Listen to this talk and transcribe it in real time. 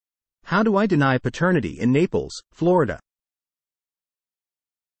How do I deny paternity in Naples, Florida?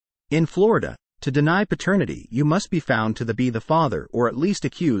 In Florida, to deny paternity you must be found to be the father or at least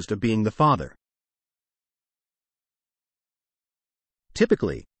accused of being the father.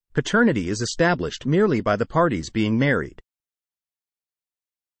 Typically, paternity is established merely by the parties being married.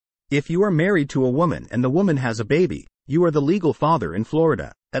 If you are married to a woman and the woman has a baby, you are the legal father in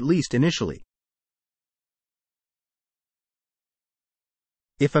Florida, at least initially.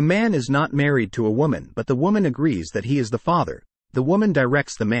 If a man is not married to a woman but the woman agrees that he is the father, the woman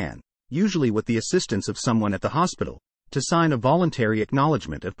directs the man, usually with the assistance of someone at the hospital, to sign a voluntary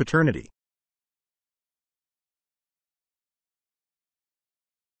acknowledgement of paternity.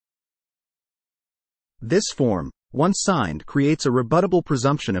 This form, once signed, creates a rebuttable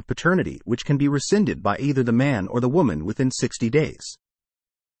presumption of paternity which can be rescinded by either the man or the woman within 60 days.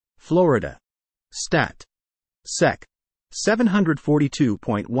 Florida. Stat. Sec.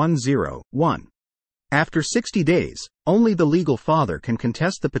 742.101. After 60 days, only the legal father can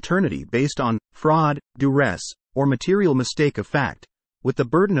contest the paternity based on fraud, duress, or material mistake of fact, with the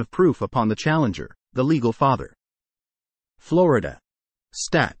burden of proof upon the challenger, the legal father. Florida.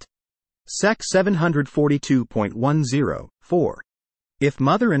 Stat. Sec. 742.104. If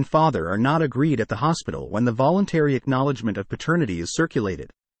mother and father are not agreed at the hospital when the voluntary acknowledgement of paternity is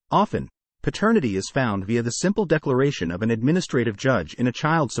circulated, often, paternity is found via the simple declaration of an administrative judge in a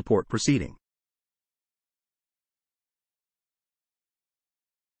child support proceeding.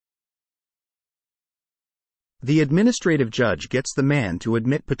 The administrative judge gets the man to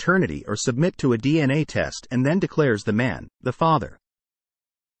admit paternity or submit to a DNA test and then declares the man the father.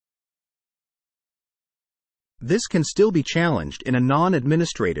 This can still be challenged in a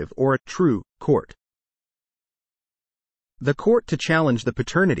non-administrative or a true court. The court to challenge the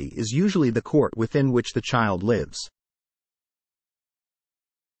paternity is usually the court within which the child lives.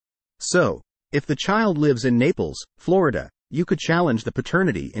 So, if the child lives in Naples, Florida, you could challenge the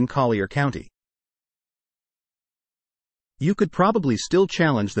paternity in Collier County. You could probably still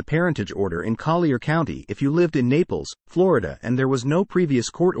challenge the parentage order in Collier County if you lived in Naples, Florida, and there was no previous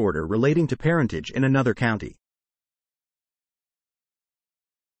court order relating to parentage in another county.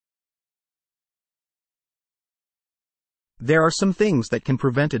 There are some things that can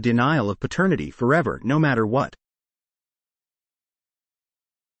prevent a denial of paternity forever, no matter what.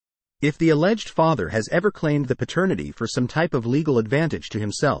 If the alleged father has ever claimed the paternity for some type of legal advantage to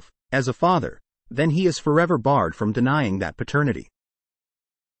himself, as a father, then he is forever barred from denying that paternity.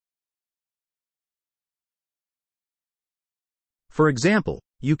 For example,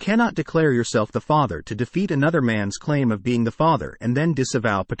 you cannot declare yourself the father to defeat another man's claim of being the father and then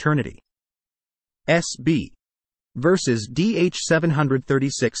disavow paternity. S.B. versus DH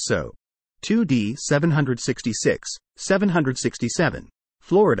 736 So. 2D 766, 767,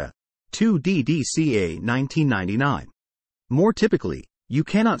 Florida, 2DDCA 1999. More typically, you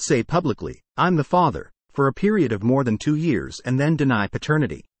cannot say publicly, "I'm the father," for a period of more than 2 years and then deny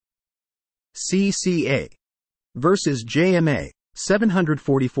paternity. CCA versus JMA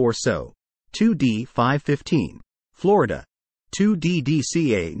 744 So. 2D 515, Florida,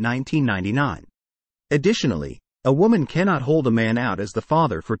 2DDCA 1999. Additionally, a woman cannot hold a man out as the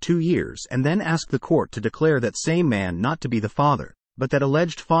father for 2 years and then ask the court to declare that same man not to be the father, but that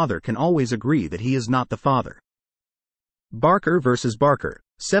alleged father can always agree that he is not the father. Barker versus Barker,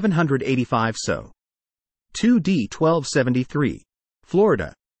 785 So. 2D 1273,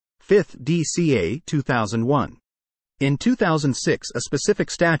 Florida, 5th DCA 2001. In 2006, a specific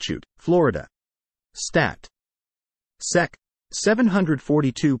statute, Florida. Stat. Sec.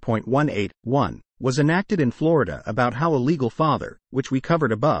 742.181, was enacted in Florida about how a legal father, which we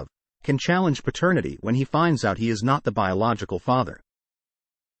covered above, can challenge paternity when he finds out he is not the biological father.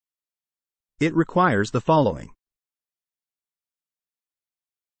 It requires the following.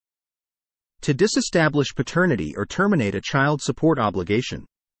 To disestablish paternity or terminate a child support obligation,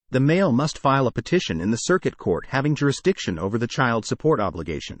 the male must file a petition in the circuit court having jurisdiction over the child support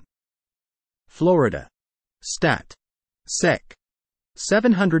obligation. Florida. Stat. Sec.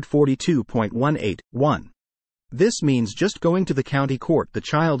 742.181. This means just going to the county court the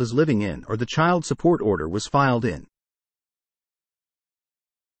child is living in or the child support order was filed in.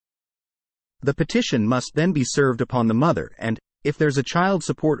 The petition must then be served upon the mother and, if there's a child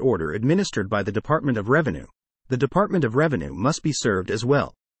support order administered by the Department of Revenue, the Department of Revenue must be served as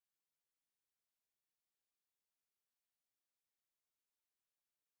well.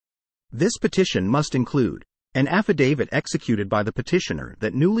 This petition must include an affidavit executed by the petitioner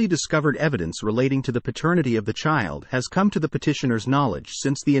that newly discovered evidence relating to the paternity of the child has come to the petitioner's knowledge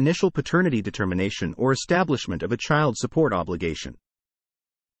since the initial paternity determination or establishment of a child support obligation.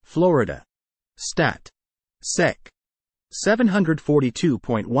 Florida. Stat. Sec.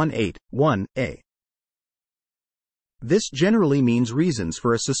 742.181a. This generally means reasons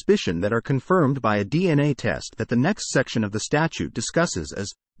for a suspicion that are confirmed by a DNA test that the next section of the statute discusses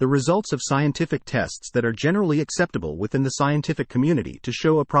as the results of scientific tests that are generally acceptable within the scientific community to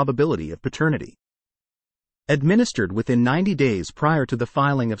show a probability of paternity. Administered within 90 days prior to the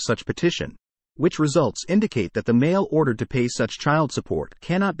filing of such petition, which results indicate that the male ordered to pay such child support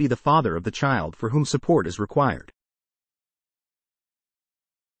cannot be the father of the child for whom support is required.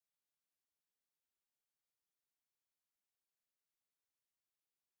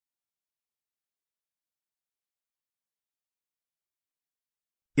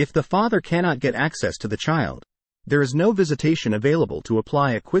 If the father cannot get access to the child, there is no visitation available to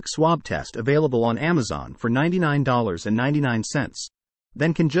apply a quick swab test available on Amazon for $99.99,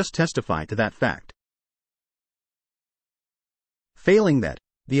 then can just testify to that fact. Failing that,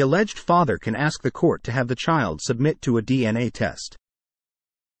 the alleged father can ask the court to have the child submit to a DNA test.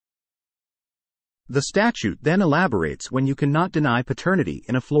 The statute then elaborates when you cannot deny paternity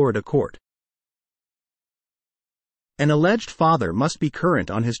in a Florida court. An alleged father must be current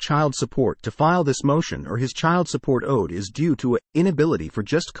on his child support to file this motion, or his child support owed is due to an inability for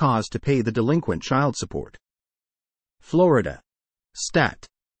just cause to pay the delinquent child support. Florida. Stat.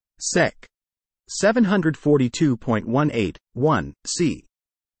 Sec. 742.181c.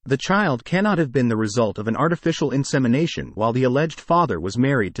 The child cannot have been the result of an artificial insemination while the alleged father was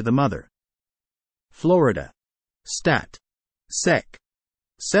married to the mother. Florida. Stat. Sec.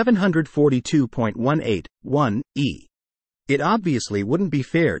 742.181e. It obviously wouldn't be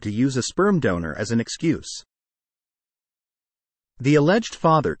fair to use a sperm donor as an excuse. The alleged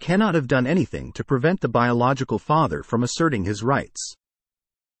father cannot have done anything to prevent the biological father from asserting his rights.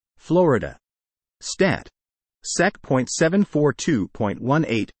 Florida. Stat.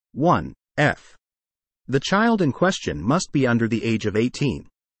 Sec.742.181f. The child in question must be under the age of 18.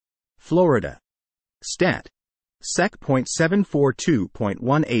 Florida. Stat.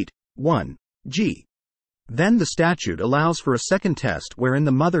 Sec.742.181g. Then the statute allows for a second test wherein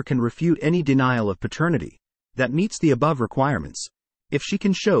the mother can refute any denial of paternity that meets the above requirements, if she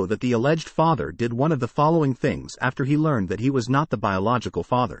can show that the alleged father did one of the following things after he learned that he was not the biological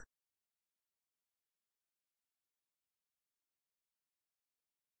father.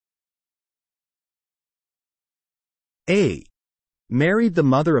 A. Married the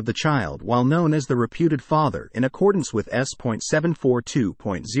mother of the child while known as the reputed father in accordance with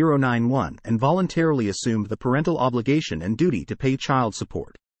S.742.091 and voluntarily assumed the parental obligation and duty to pay child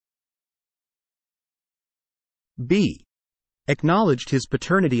support. B. Acknowledged his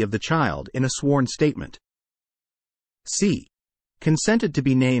paternity of the child in a sworn statement. C. Consented to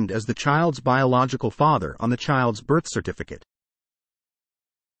be named as the child's biological father on the child's birth certificate.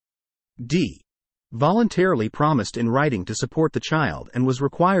 D. Voluntarily promised in writing to support the child and was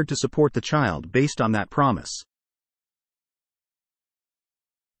required to support the child based on that promise.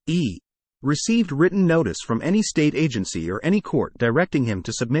 E. Received written notice from any state agency or any court directing him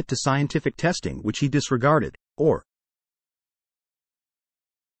to submit to scientific testing which he disregarded, or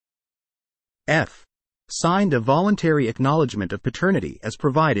F. Signed a voluntary acknowledgement of paternity as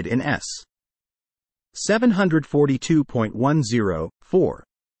provided in S. 742.104,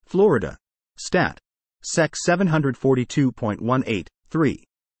 Florida. Stat. Sec. 742.183.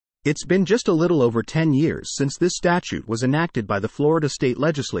 It's been just a little over 10 years since this statute was enacted by the Florida state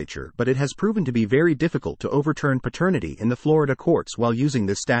legislature, but it has proven to be very difficult to overturn paternity in the Florida courts while using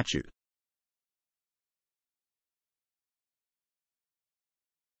this statute.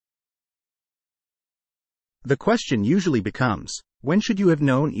 The question usually becomes, when should you have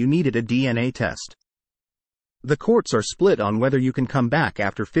known you needed a DNA test? The courts are split on whether you can come back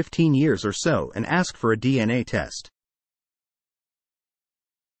after 15 years or so and ask for a DNA test.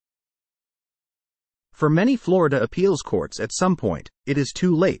 For many Florida appeals courts at some point, it is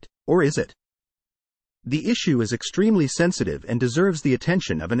too late, or is it? The issue is extremely sensitive and deserves the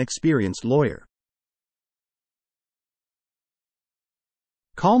attention of an experienced lawyer.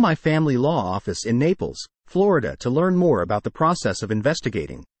 Call my family law office in Naples, Florida to learn more about the process of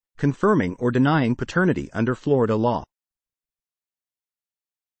investigating, confirming or denying paternity under Florida law.